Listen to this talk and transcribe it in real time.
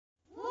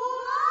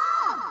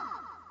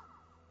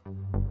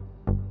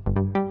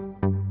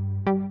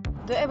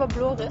Jeg var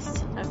blåruss.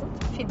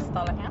 Finnes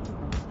det lenger.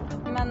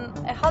 Men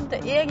jeg hadde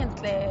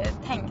egentlig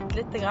tenkt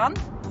litt grann,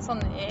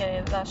 sånn i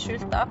det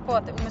skjulte, på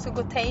at om jeg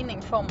skulle gå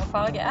tegning, form og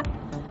farge,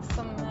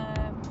 som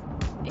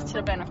ikke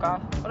det ble noe av.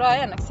 Og da er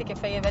jeg nok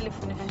sikkert, for jeg er veldig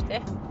fornuftig.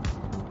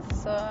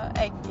 Så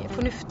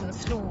fornuften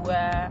slo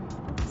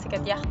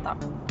sikkert hjertet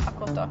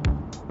akkurat da.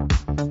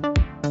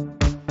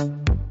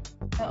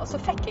 Og så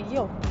fikk jeg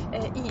jobb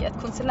i et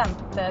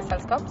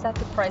konsulentselskap som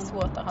heter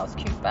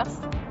PricewaterhouseCoopers.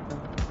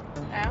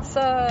 Ja.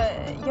 Så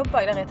jobbet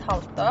jeg der i et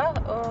halvt år,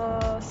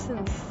 og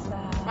synes...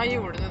 Hva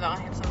gjorde du da,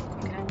 helt sånn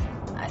konkret?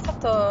 Jeg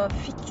satt og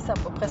fikset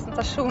på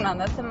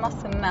presentasjonene til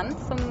masse menn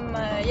som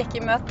gikk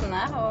i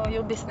møtene og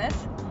gjorde business.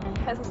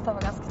 Jeg synes det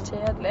var ganske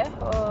kjedelig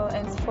og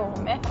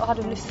ensformig, og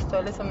hadde lyst til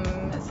å liksom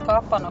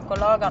skape noe og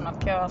lage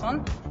noe og sånn.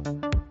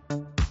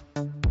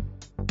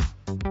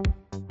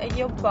 Jeg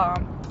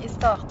jobbet i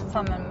starten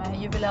sammen med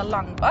Juveler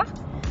Langbar,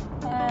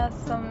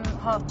 som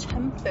har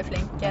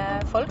kjempeflinke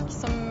folk.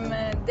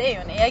 Det er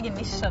jo en egen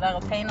nisje der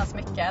å tegne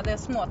smykke. Det er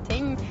jo små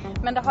ting,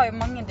 men det har jo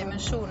mange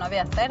dimensjoner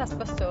ved seg. Det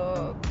spørs jo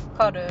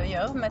hva du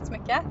gjør med et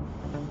smykke.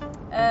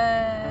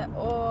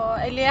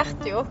 Og jeg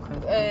lærte jo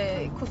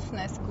hvordan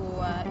jeg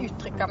skulle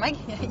uttrykke meg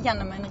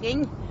gjennom en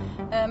ring.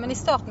 Men i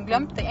starten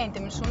glemte jeg en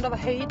dimensjon, det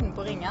var høyden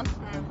på ringen.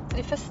 Så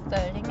de første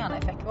ringene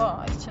jeg fikk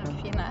var ikke noe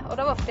fine. Og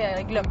det var fordi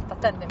jeg glemte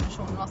at den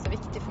dimensjonen var så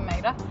viktig for meg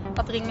da.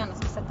 At ringene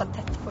skulle sette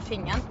tett på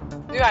fingeren.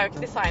 Du er jo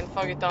ikke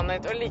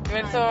designfagutdannet, og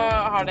likevel så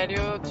har dere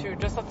jo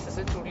turt å satse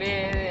så utrolig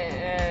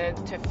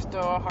tøft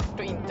og hardt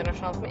og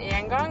internasjonalt med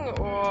en gang.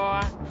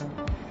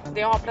 Og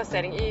det å ha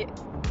plassering i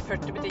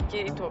 40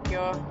 butikker i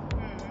Tokyo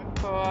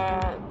på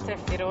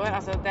 3-4 år,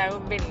 altså det er jo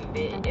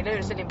veldig, det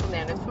høres veldig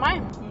imponerende ut for meg.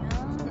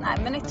 Ja, nei,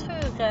 men jeg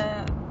tror,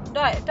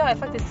 da er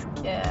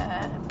faktisk,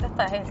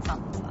 dette er helt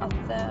sant, at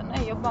når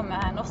jeg jobber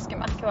med norske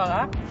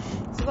merkevarer,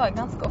 så var jeg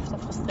ganske ofte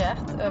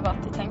frustrert over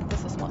at de tenkte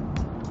så smått.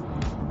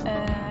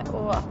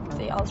 Og at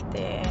de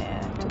alltid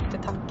tok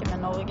til takke med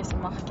Norge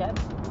som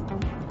marked.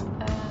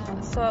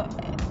 Så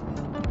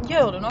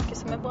gjør du noe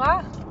som er bra,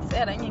 så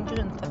er det ingen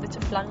grunn til at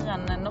ikke flere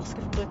enn norske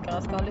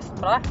forbrukere skal ha lyst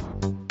på det.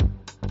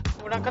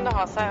 Hvordan kan det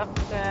ha seg at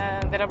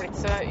dere har blitt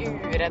så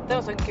uredde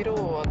og så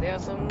grådige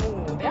og så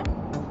modige?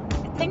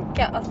 Jeg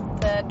tenker at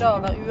da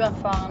å være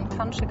uerfaren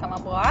kanskje kan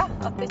være bra.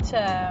 At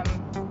ikke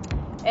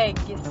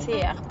jeg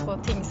ser på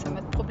ting som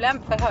et problem,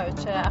 for jeg har jo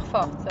ikke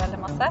erfart så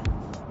veldig masse.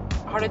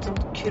 Har du et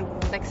sånt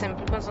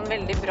kroneksempel på en sånn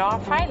veldig bra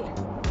feil?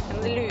 En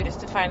av de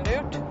lureste feilen du har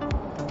gjort?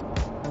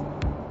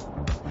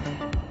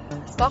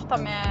 Jeg startet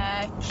med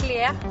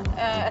klær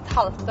et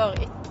halvt år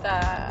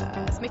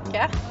etter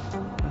smykke.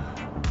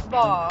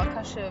 Var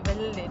kanskje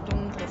veldig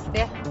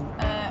dumdristig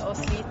og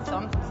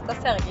slitsomt. Det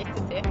ser jeg i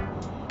ettertid.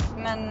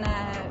 Men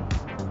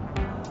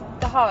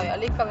det har jo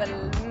likevel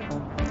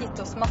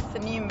gitt oss masse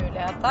nye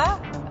muligheter.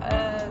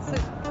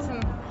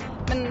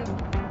 Men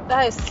det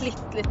har jo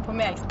slitt litt på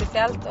meg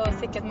spesielt, og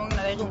sikkert mange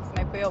av de rundt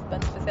meg på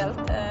jobben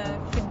spesielt,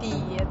 fordi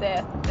det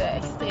er et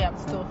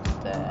ekstremt stort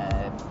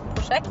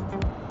prosjekt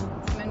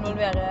som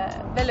involverer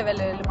veldig,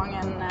 veldig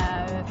mange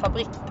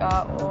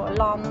fabrikker og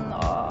land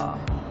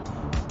og...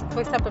 For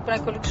eksempel på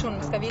den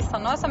kolleksjonen vi skal vise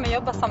nå, så har vi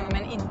jobbet sammen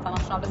med en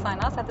internasjonal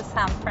designer som heter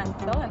Sam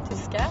Frenzel, en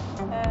tysker,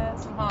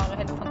 som har en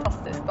helt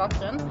fantastisk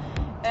bakgrunn,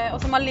 og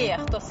som har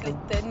lært oss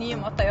litt nye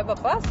måter å jobbe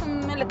på, som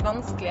er litt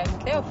vanskelig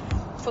egentlig å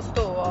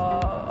forstå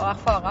og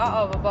erfare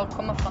av å bare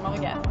komme fra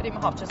Norge, fordi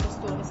vi har ikke så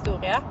stor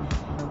historie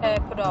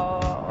på det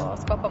å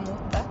skape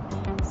mote.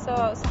 Så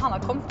han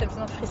har kommet til en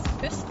sånn frisk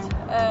pust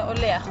og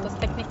lært oss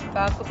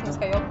teknikker, hvordan vi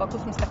skal jobbe,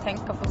 hvordan vi skal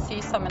tenke for å sy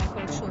sammen en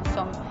kolleksjon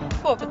som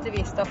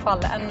forhåpentligvis da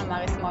faller enda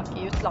mer i smak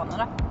i utlandet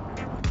da.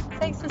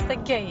 Så jeg synes det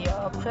er gøy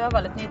å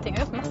prøve litt nye ting.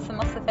 Jeg har gjort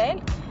masse feil,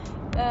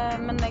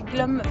 men jeg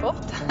glemmer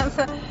fort.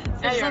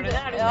 Jeg gjør det.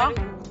 Er du veldig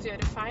god til å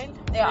gjøre feil?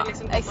 Ja,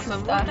 liksom jeg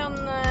synes det.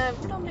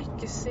 Hvordan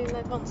lykkes i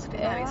et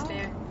vanskelig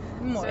næringsliv?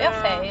 Må gjøre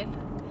feil.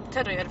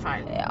 Tørre å gjøre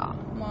feil. Ja,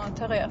 må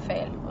tørre å gjøre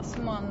feil. Og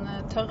så må en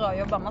tørre å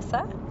jobbe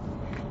masse.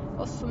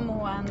 Og så må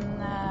en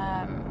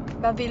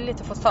være villig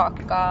til å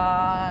forsake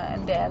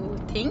en del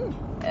ting.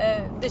 Det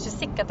er ikke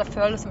sikkert det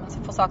føles som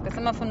en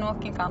forsakelse, men for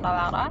noen kan det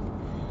være det.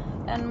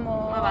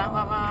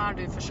 Hva har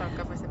du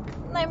forsaket for eksempel?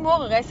 Nei, i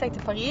morgen reiser jeg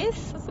til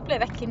Paris, og så ble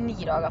jeg vekk i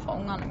 9 dager fra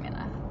ungene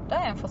mine. Det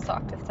er en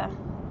forsakelse.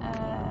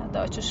 Det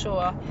å ikke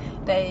se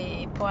deg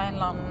på en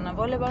eller annen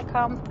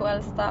volleyballkamp på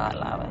Elstad,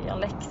 eller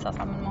gjøre lekser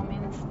sammen med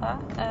minste.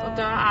 Og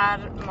da er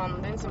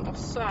mannen din, som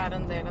også er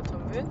en del av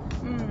Tombud?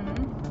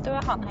 Da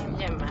er han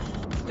hjemme.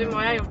 Du må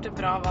jo ha gjort et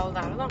bra valg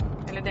der da.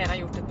 Eller dere har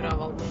gjort et bra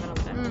valg med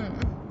hverandre.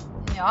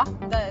 Ja,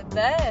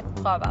 det er et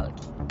bra valg.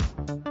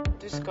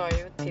 Du skal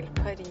jo til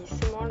Paris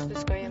i morgen. Du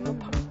skal hjem og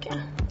pakke.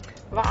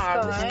 Hva er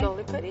det du skal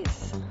i Paris?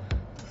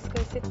 Så skal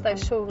jeg sitte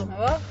i showroomet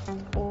vårt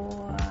og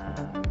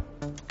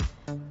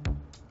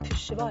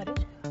pushe varer.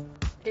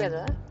 Gleder du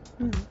deg?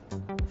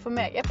 For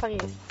meg er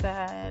Paris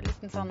en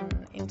liten sånn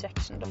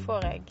injection. Da får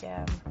jeg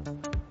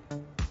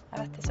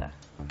vet ikke,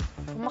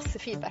 får masse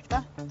feedback da.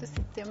 Du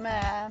sitter jo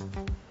med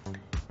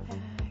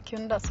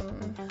kunder som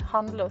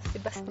handler hos de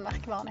beste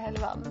merkevarene i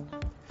hele verden.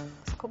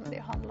 Så kommer de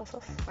og handler hos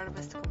oss. Hva det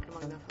beste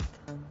komplimentet du har fått?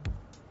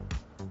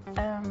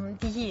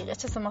 De gir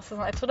ikke så masse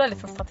sånn, jeg tror det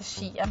litt sånn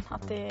strategien,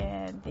 at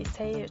de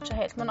sier jo ikke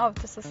helt, men av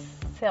og til så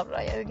ser du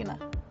det i øynene.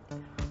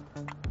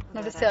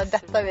 Når du ser at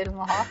dette vil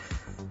vi ha,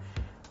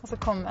 og så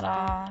kommer det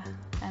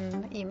en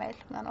e-mail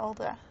med en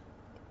ordre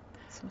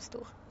som er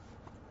stor.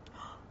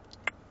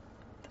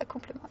 Det er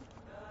kompliment.